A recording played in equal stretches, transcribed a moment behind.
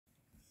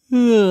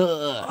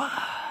I'm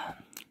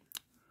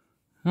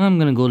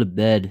gonna go to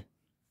bed.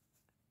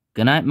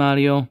 Good night,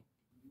 Mario.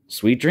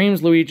 Sweet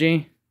dreams,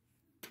 Luigi.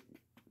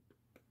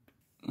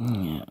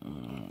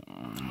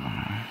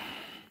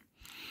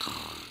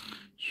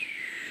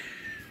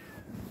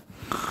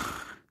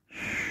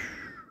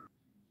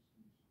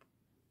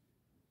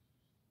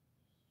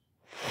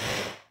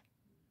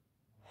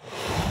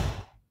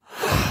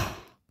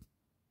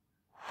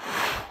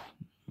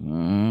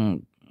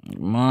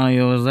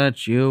 Mario, is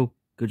that you?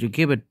 Could you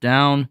keep it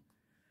down?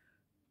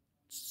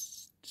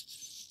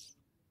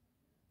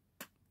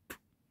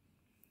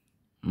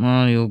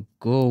 Mario,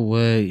 go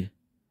away.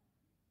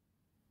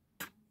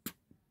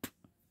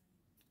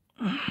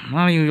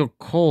 Mario, you're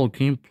cold.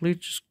 Can you please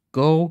just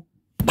go?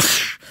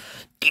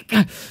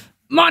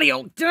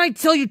 Mario, did I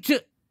tell you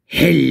to...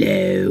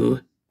 Hello.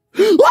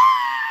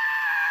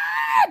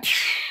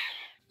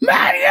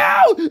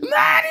 Mario!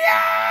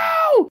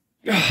 Mario!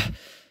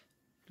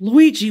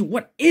 Luigi,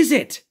 what is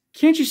it?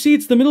 Can't you see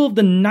it's the middle of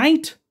the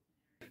night?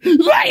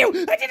 Mario!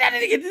 Bonnie's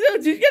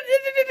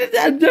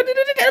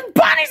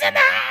in the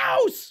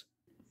house!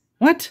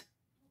 What?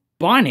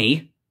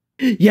 Bonnie?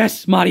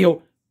 Yes,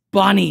 Mario.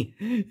 Bonnie.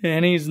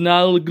 And he's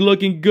not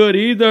looking good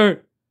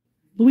either.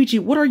 Luigi,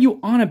 what are you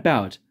on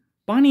about?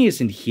 Bonnie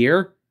isn't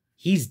here.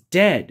 He's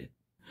dead.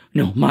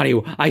 No,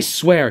 Mario, I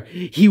swear.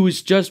 He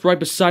was just right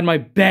beside my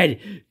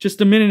bed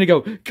just a minute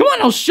ago. Come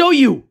on, I'll show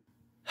you.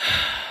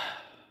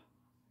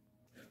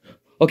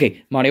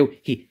 Okay, Mario,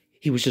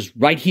 he was just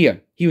right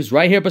here. He was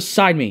right here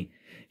beside me.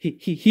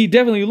 He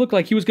definitely looked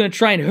like he was going to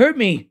try and hurt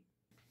me.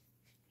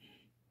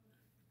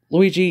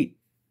 Luigi,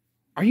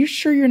 are you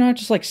sure you're not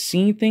just like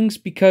seeing things?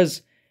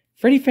 Because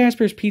Freddy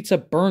Fazbear's Pizza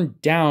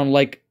burned down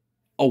like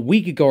a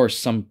week ago or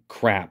some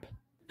crap.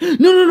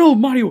 No,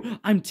 Mario,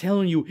 I'm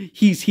telling you,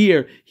 he's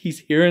here. He's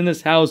here in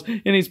this house,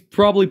 and he's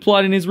probably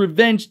plotting his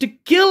revenge to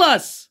kill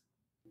us.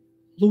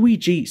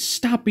 Luigi,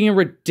 stop being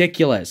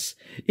ridiculous.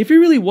 If he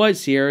really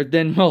was here,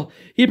 then, well,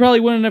 he probably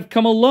wouldn't have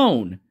come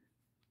alone.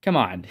 Come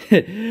on.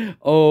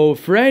 Oh,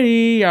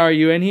 Freddy, are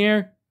you in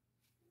here?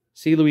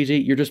 See, Luigi,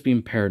 you're just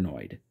being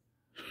paranoid.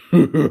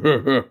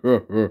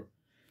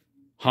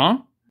 Huh?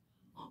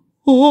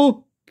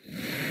 Oh!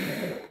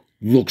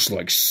 Looks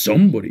like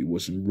somebody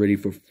wasn't ready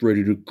for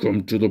Freddy to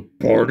come to the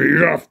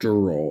party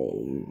after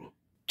all.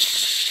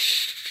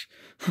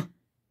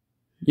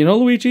 You know,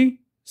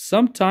 Luigi,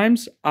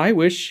 sometimes I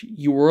wish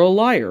you were a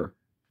liar.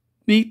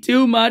 Me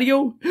too,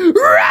 Mario.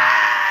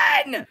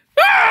 Run!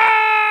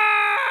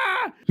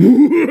 Ah!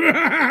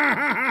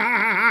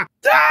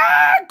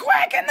 Ah!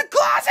 Quick, in the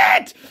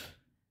closet!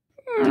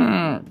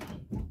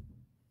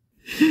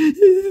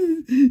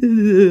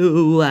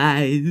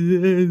 Why?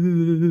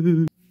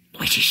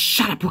 Luigi,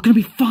 shut up. We're gonna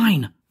be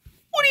fine.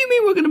 What do you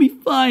mean we're gonna be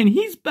fine?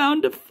 He's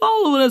bound to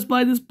follow us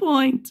by this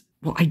point.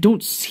 Well, I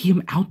don't see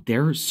him out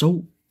there,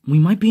 so we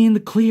might be in the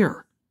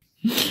clear.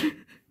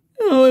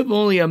 Oh, if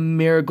only a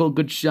miracle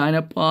could shine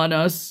upon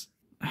us.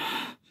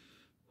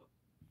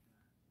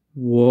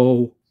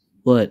 Whoa.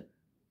 What?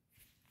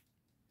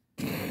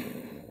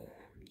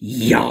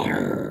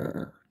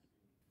 Yarr.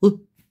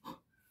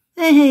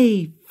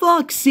 Hey,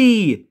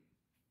 Foxy!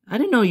 I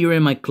didn't know you were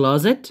in my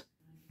closet.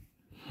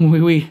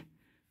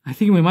 I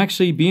think we might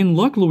actually be in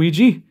luck,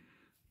 Luigi.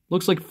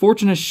 Looks like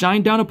fortune has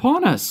shined down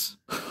upon us.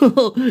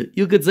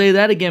 You could say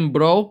that again,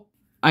 bro.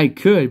 I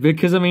could,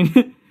 because, I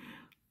mean,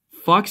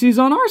 Foxy's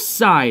on our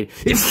side.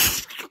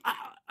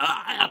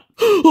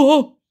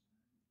 Oh.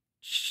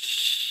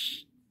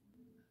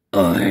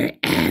 Or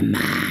am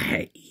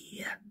I?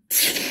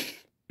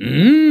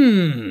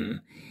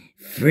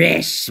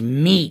 Fresh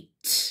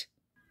meat.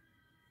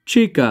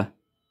 Chica.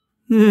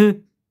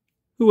 Who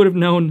would have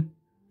known?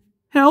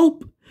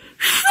 Help!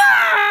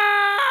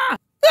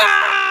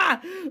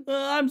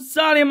 I'm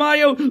sorry,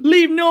 Mario.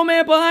 Leave no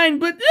man behind,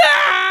 but...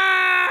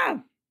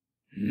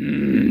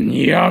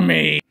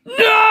 Yummy.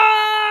 No!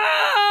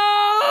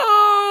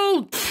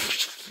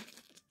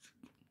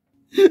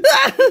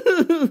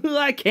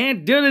 I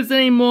can't do this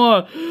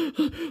anymore.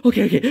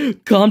 Okay.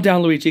 Calm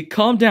down, Luigi.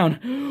 Calm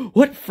down.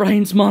 What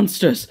frightens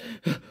monsters?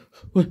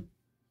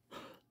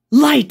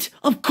 Light,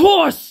 of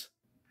course!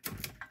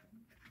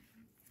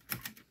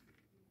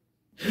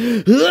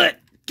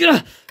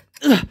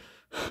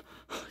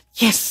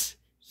 Yes!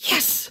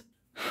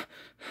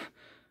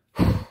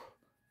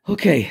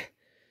 Okay,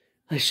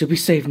 I should be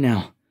safe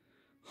now.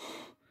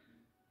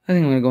 I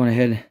think I'm gonna go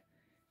ahead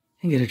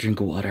and get a drink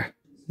of water.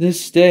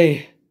 This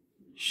day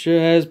sure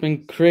has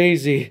been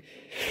crazy.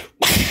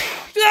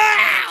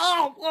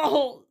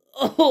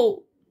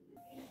 Oh.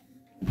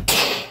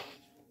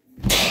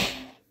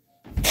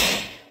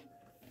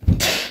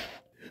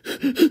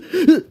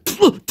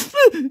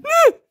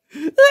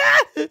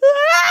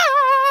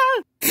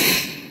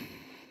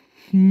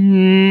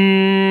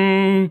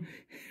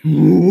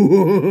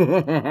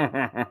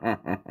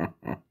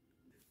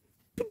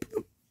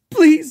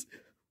 Please,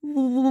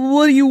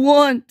 what do you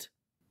want?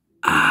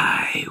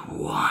 I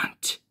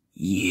want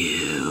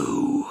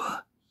you.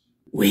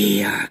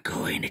 We are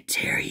going to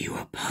tear you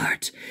apart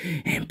apart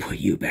and put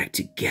you back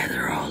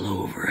together all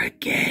over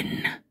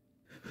again.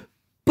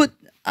 But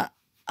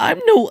I'm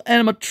no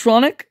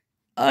animatronic.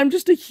 I'm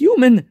just a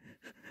human.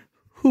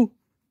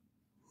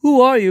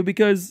 Who are you?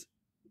 Because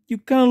you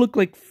kind of look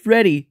like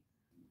Freddy.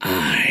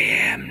 I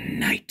am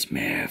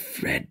Nightmare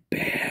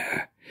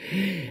Fredbear,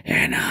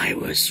 and I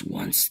was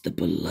once the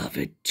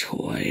beloved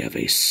toy of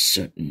a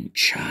certain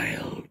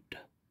child.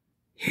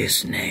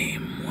 His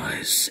name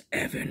was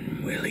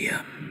Evan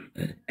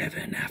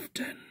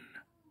Afton.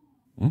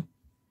 Huh?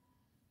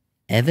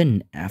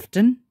 Evan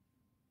Afton?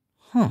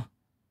 Huh.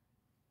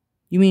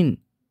 You mean,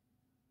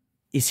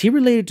 is he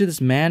related to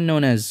this man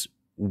known as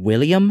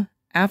William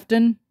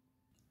Afton?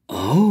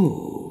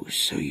 Oh,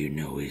 so you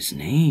know his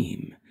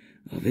name,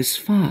 of his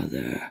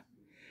father.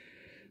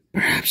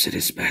 Perhaps it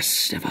is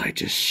best if I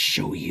just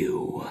show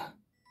you.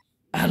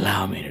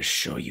 Allow me to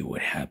show you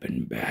what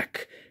happened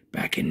back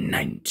in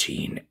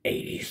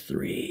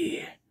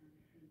 1983.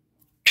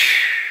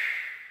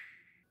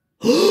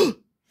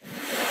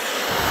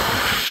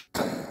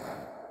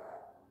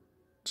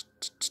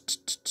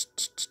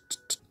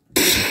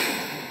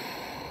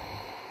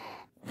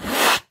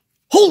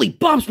 Holy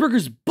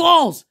Bobsburger's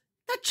balls!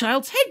 That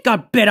child's head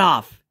got bit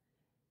off!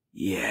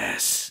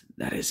 Yes,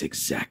 that is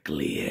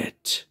exactly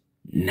it.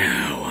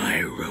 Now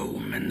I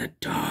roam in the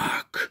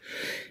dark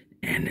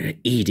and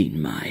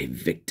eating my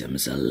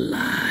victims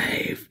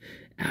alive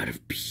out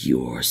of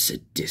pure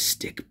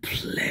sadistic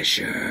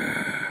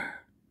pleasure.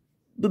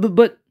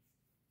 But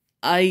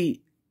I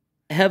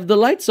have the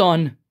lights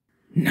on.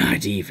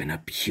 Not even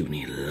a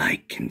puny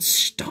light can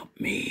stop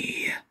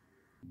me.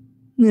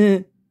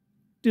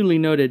 Duly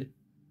noted.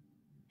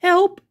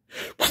 Help!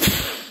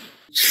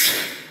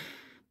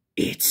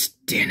 It's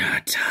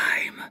dinner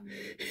time.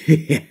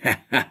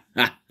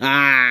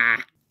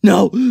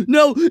 No,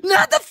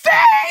 not the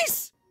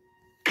face!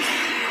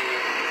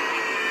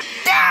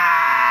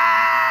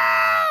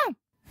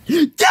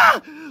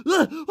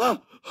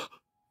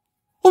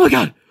 Oh my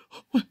god!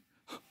 What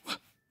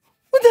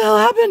the hell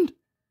happened?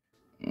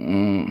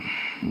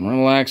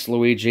 Relax,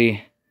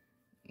 Luigi.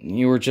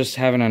 You were just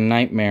having a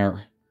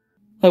nightmare.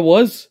 I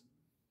was?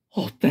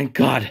 Oh, thank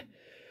God.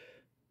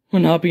 We're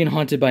not being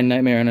haunted by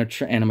nightmare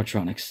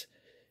animatronics.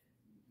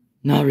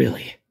 Not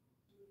really.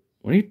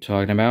 What are you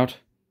talking about?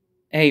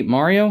 Hey,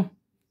 Mario?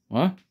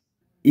 What?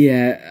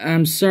 Yeah,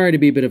 I'm sorry to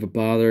be a bit of a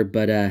bother,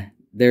 but,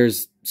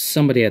 there's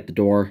somebody at the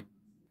door.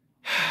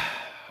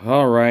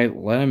 Alright,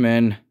 let him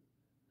in.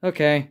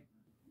 Okay.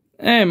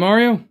 Hey,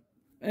 Mario.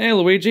 Hey,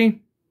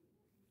 Luigi.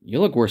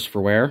 You look worse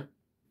for wear.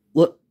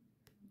 What?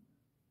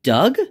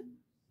 Doug?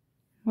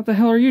 What the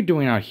hell are you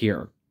doing out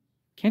here?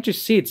 Can't you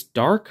see it's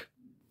dark?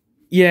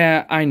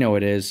 Yeah, I know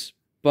it is.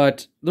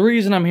 But the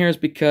reason I'm here is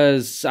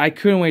because I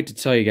couldn't wait to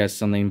tell you guys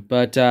something,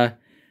 but,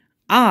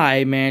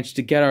 I managed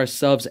to get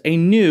ourselves a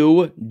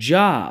new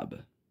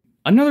job.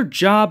 Another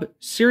job?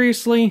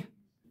 Seriously?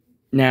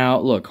 Now,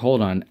 look,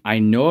 hold on. I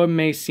know it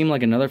may seem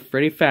like another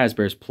Freddy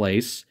Fazbear's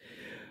place,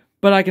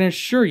 but I can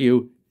assure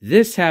you,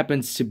 this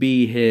happens to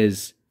be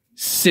his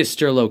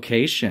sister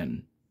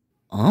location.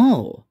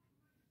 Oh.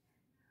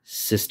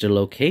 Sister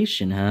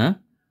location, huh?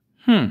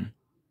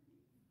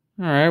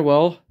 Alright,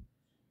 well,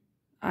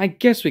 I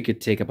guess we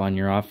could take up on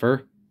your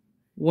offer.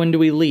 When do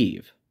we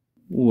leave?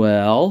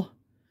 Well,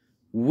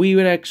 we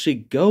would actually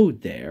go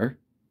there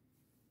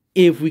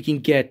if we can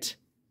get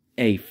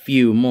a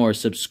few more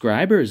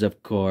subscribers,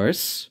 of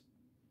course.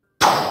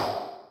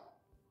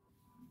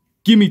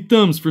 Give me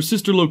thumbs for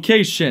sister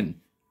location.